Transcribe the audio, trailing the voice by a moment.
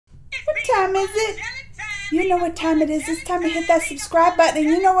time is it? You know what time it is. It's time to hit that subscribe button, and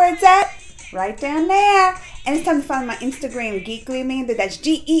you know where it's at? Right down there. And it's time to follow my Instagram, Geekly Amanda. That's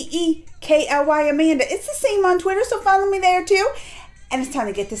GeeKly Amanda. It's the same on Twitter, so follow me there too. And it's time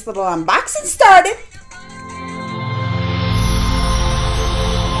to get this little unboxing started.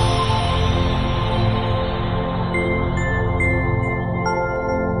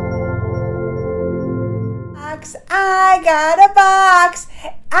 I got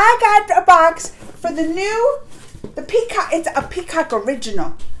a box for the Peacock. It's a Peacock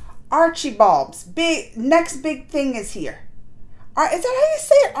original. Archibalds. Next big thing is here. Is that how you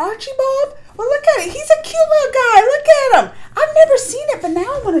say it? Archibald? Well, look at it. He's a cute little guy. Look at him. I've never seen it, but now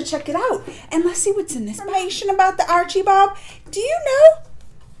I want to check it out. And let's see what's in this information about the Archibald. Do you know?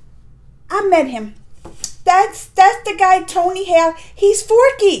 I met him. That's the guy, Tony Hale. He's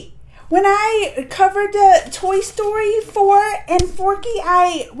Forky. When I covered the Toy Story 4 and Forky,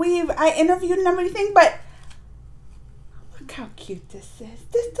 I interviewed and everything, but look how cute this is.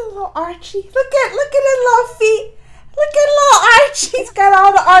 This is the little Archie. Look at his little feet. Look at little Archie. He's got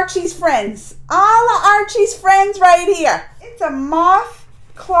all the Archie's friends. All the Archie's friends right here. It's a moth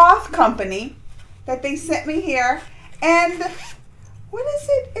cloth company that they sent me here. And what is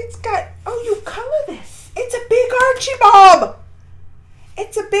it? It's got, oh, you color this. It's a big Archibald.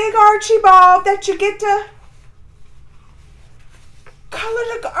 It's a big Archibald that you get to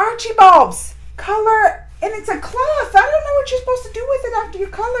color the Archibald's. Color, and it's a cloth. I don't know what you're supposed to do with it after you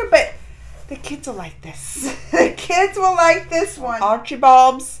color, but the kids will like this. The kids will like this one.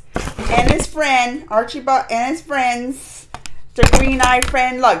 Archibald's and his friend, Archibald and his friends, the green-eyed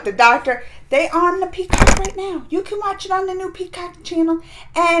friend. Look, the doctor, they on the Peacock right now. You can watch it on the new Peacock channel.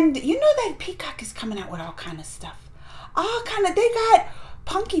 And you know that Peacock is coming out with all kind of stuff. They got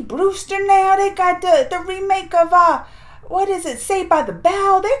Punky Brewster now. They got the remake of what is it, Saved by the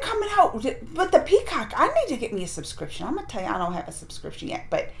Bell. They're coming out with the Peacock. I need to get me a subscription. I'm gonna tell you, I don't have a subscription yet,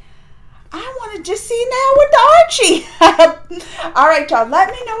 but I want to just see now with the Archie. All right, y'all, let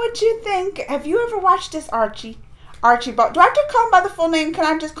me know what you think. Have you ever watched this Archibald? Do I have to call him by the full name? Can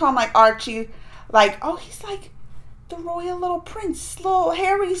I just call him like Archie? Like, oh, he's like the royal little prince, little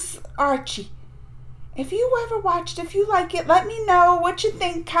Harry's Archie. If you ever watched, if you like it, let me know what you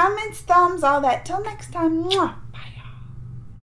think. Comments, thumbs, all that. Till next time. Mwah.